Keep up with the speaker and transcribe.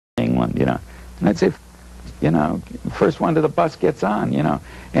one, you know. And I'd say, you know, first one to the bus gets on, you know.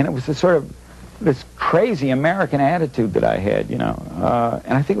 And it was the sort of this crazy American attitude that I had, you know.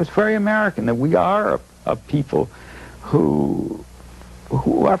 And I think it was very American, that we are a people who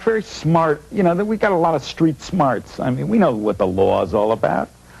are very smart, you know, that we got a lot of street smarts. I mean, we know what the law is all about.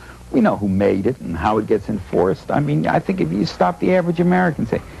 We know who made it and how it gets enforced. I mean, I think if you stop the average American and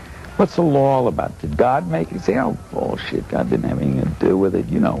say, what's the law all about? Did God make it? You say, oh, bullshit, God didn't have anything to do with it.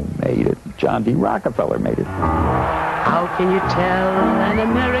 You know who made it. John D. Rockefeller made it. How can you tell an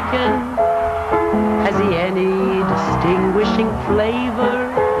American? Has he any distinguishing flavor?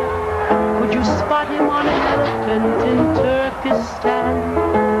 Could you spot him on an elephant in Turkestan,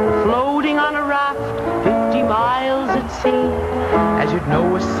 floating on a raft 50 miles at sea, as you'd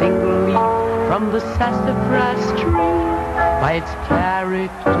know a single leaf from the sassafras tree by its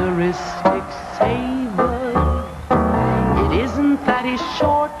characteristic savor? It isn't that he's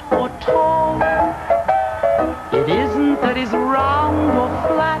short or tall, it isn't that he's round or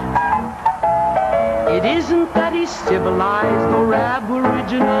flat, it isn't that he's civilized or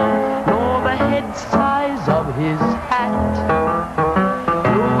aboriginal, nor the head size of his hat.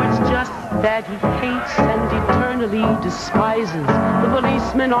 No, it's just that he hates and eternally despises the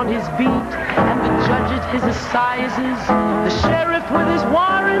policeman on his beat, and the judge at his assizes, the sheriff with his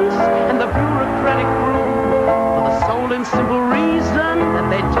warrants, and the bureaucratic broom, for the sole and simple reason that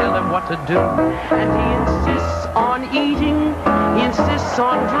they tell him what to do. And he insists on eating, he insists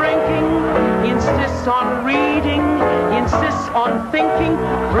on drinking, he insists on reading, he insists on thinking,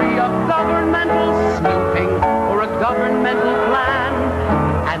 free of governmental snooping or a governmental plan.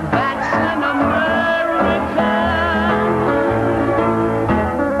 And that's an American.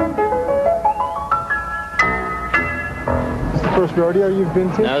 Is this the first rodeo you've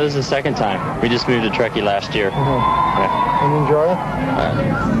been to? No, this is the second time. We just moved to Truckee last year. Yeah. And you enjoy it?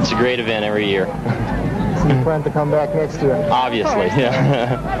 It's a great event every year. So you plan to come back next year? Obviously,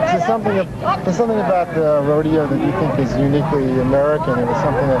 yeah. Is there something about the rodeo that you think is uniquely American? Is there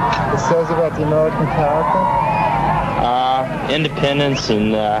something that it says about the American character? Independence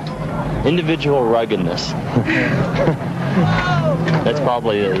and individual ruggedness. That's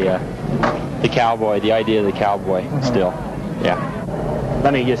probably the cowboy, the idea of the cowboy still. Yeah.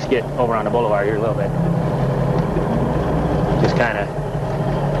 Let me just get over on the boulevard here a little bit. Just kind of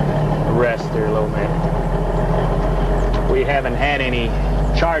rest here a little bit. We haven't had any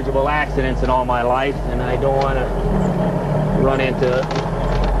chargeable accidents in all my life, and I don't want to run into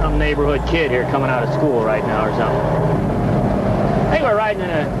some neighborhood kid here coming out of school right now or something. I think we're riding in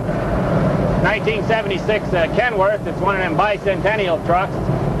a 1976 Kenworth. It's one of them bicentennial trucks.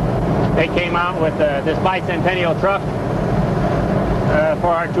 They came out with this bicentennial truck for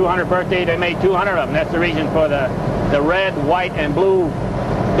our 200th birthday. They made 200 of them. That's the reason for the red, white, and blue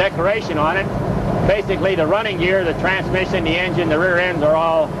decoration on it. Basically, the running gear, the transmission, the engine, the rear ends are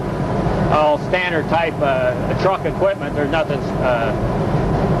all standard type truck equipment. There's nothing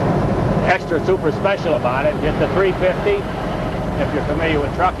extra super special about it. Just the 350. If you're familiar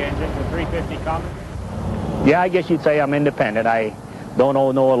with truck engines, the 350 Cummins. Yeah, I guess you'd say I'm independent. I don't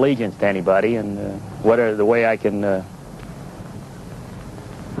owe no allegiance to anybody, and whatever the way I can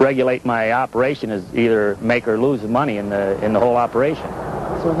regulate my operation is either make or lose money in the whole operation.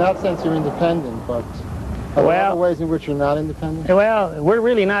 So in that sense, you're independent, but are there other ways in which you're not independent? Well, we're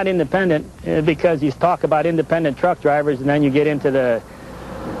really not independent because you talk about independent truck drivers, and then you get into the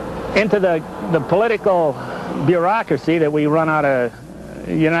political bureaucracy that we run out of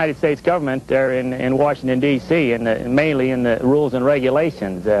the United States government there in Washington, D.C., and mainly in the rules and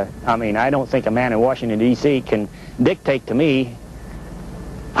regulations. I mean, I don't think a man in Washington, D.C. can dictate to me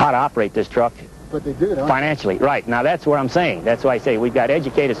how to operate this truck. But they do, don't financially. Right. Now, that's what I'm saying. That's why I say we've got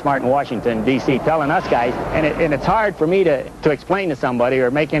educated, smart in Washington, D.C. telling us guys, and it's hard for me to explain to somebody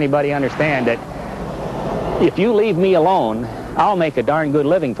or make anybody understand that if you leave me alone, I'll make a darn good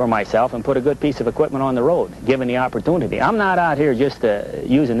living for myself and put a good piece of equipment on the road, given the opportunity. I'm not out here just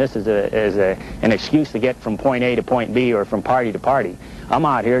using this as an excuse to get from point A to point B or from party to party. I'm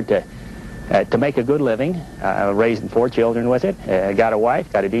out here to make a good living, raising 4 children with it, got a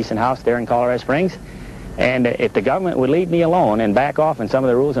wife, got a decent house there in Colorado Springs, and if the government would leave me alone and back off on some of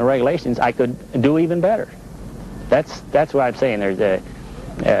the rules and regulations, I could do even better. That's what I'm saying. There's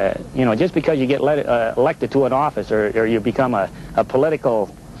you know, just because you get elected to an office or you become a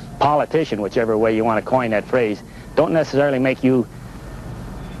political politician, whichever way you want to coin that phrase, don't necessarily make you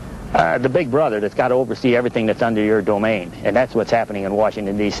the big brother that's got to oversee everything that's under your domain. And that's what's happening in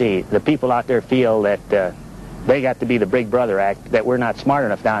Washington, D.C. The people out there feel that they got to be the big brother act, that we're not smart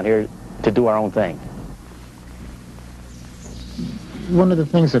enough down here to do our own thing. one of the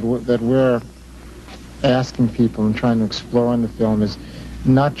things that we're asking people and trying to explore in the film is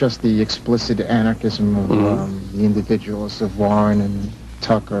not just the explicit anarchism of the individuals of Warren and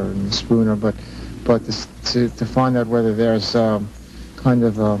Tucker and Spooner, but to find out whether there's kind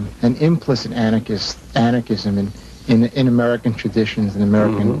of an implicit anarchism in American traditions and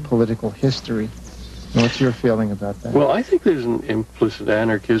American political history. What's your feeling about that? Well, I think there's an implicit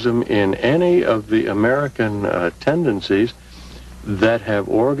anarchism in any of the American tendencies that have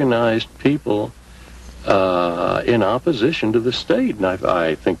organized people in opposition to the state. And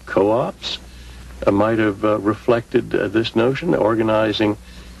I think co-ops might have reflected this notion, organizing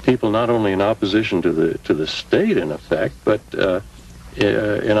people not only in opposition to the state, in effect, but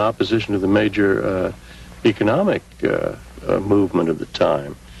in opposition to the major economic movement of the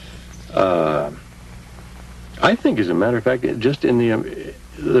time. I think, as a matter of fact, just in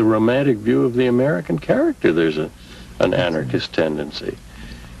the romantic view of the American character, there's an anarchist tendency.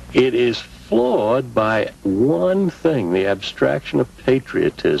 It is flawed by one thing, the abstraction of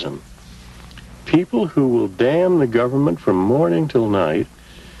patriotism. People who will damn the government from morning till night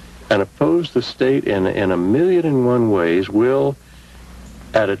and oppose the state in 1,000,001 ways will,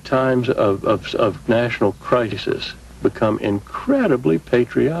 at times of national crisis, become incredibly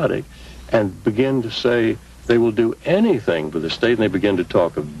patriotic and begin to say they will do anything for the state, and they begin to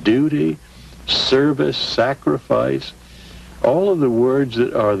talk of duty, service, sacrifice, all of the words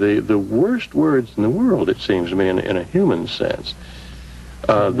that are the worst words in the world, it seems to me, in a human sense.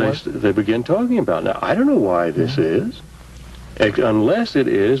 They begin talking about. Now, I don't know why this is, unless it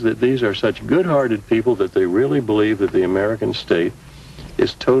is that these are such good-hearted people that they really believe that the American state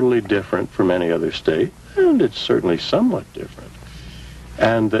is totally different from any other state, and it's certainly somewhat different,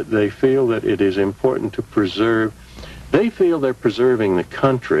 and that they feel that it is important to preserve. They feel they're preserving the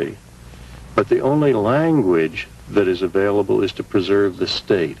country, but the only language that is available is to preserve the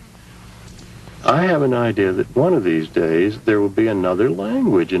state. I have an idea that one of these days there will be another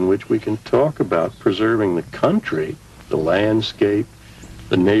language in which we can talk about preserving the country, the landscape,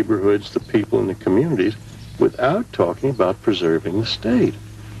 the neighborhoods, the people, and the communities, without talking about preserving the state.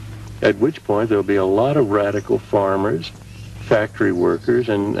 At which point there'll be a lot of radical farmers, factory workers,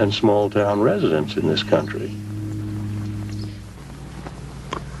 and small-town residents in this country.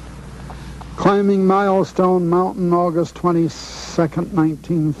 Climbing Milestone Mountain, August 22nd,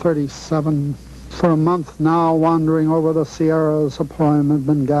 1937. For a month now, wandering over the Sierras, a poem had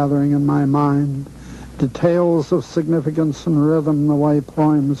been gathering in my mind. Details of significance and rhythm the way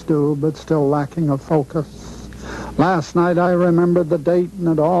poems do, but still lacking a focus. Last night I remembered the date, and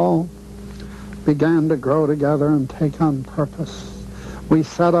it all began to grow together and take on purpose. We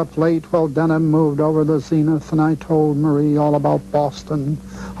sat up late while Denham moved over the zenith, and I told Marie all about Boston,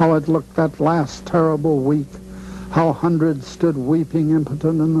 how it looked that last terrible week, how hundreds stood weeping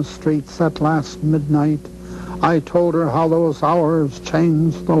impotent in the streets that last midnight. I told her how those hours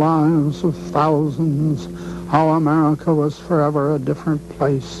changed the lives of thousands, how America was forever a different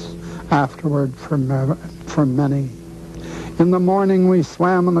place afterward for many. In the morning we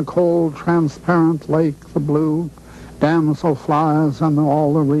swam in the cold, transparent lake, the blue damselflies and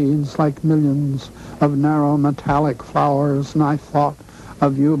all the reeds like millions of narrow metallic flowers, and I thought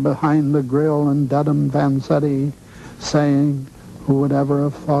of you behind the grill in Dedham Vanzetti, saying, who would ever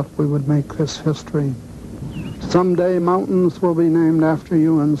have thought we would make this history? Someday mountains will be named after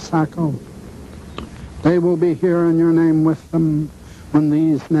you in Saco. They will be here and your name with them when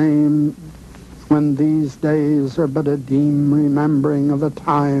these days are but a dim remembering of the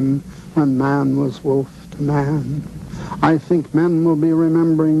time when man was wolf to man. I think men will be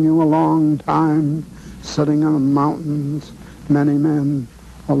remembering you a long time, sitting on mountains, many men,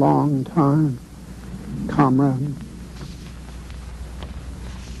 a long time. Comrade.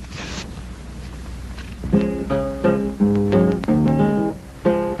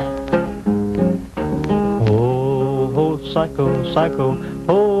 Oh, ho, psycho, psycho,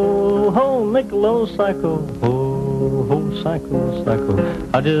 ho, ho, Niccolo, psycho, ho, ho, psycho, psycho,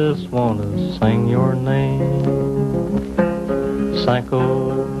 I just want to sing your name.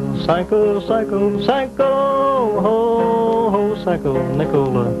 Psycho, psycho, psycho, psycho, ho, ho, psycho,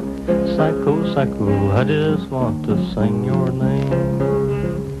 Nicola, psycho, psycho, I just want to sing your name.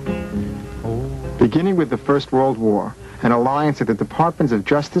 Oh. Beginning with the First World War, an alliance of the Departments of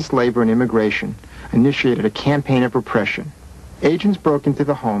Justice, Labor, and Immigration initiated a campaign of repression. Agents broke into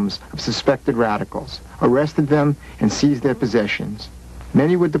the homes of suspected radicals, arrested them, and seized their possessions.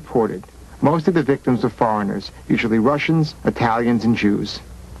 Many were deported. Most of the victims were foreigners, usually Russians, Italians, and Jews.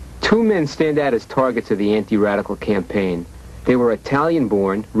 Two men stand out as targets of the anti-radical campaign. They were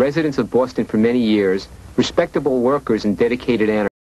Italian-born, residents of Boston for many years, respectable workers and dedicated anarchists.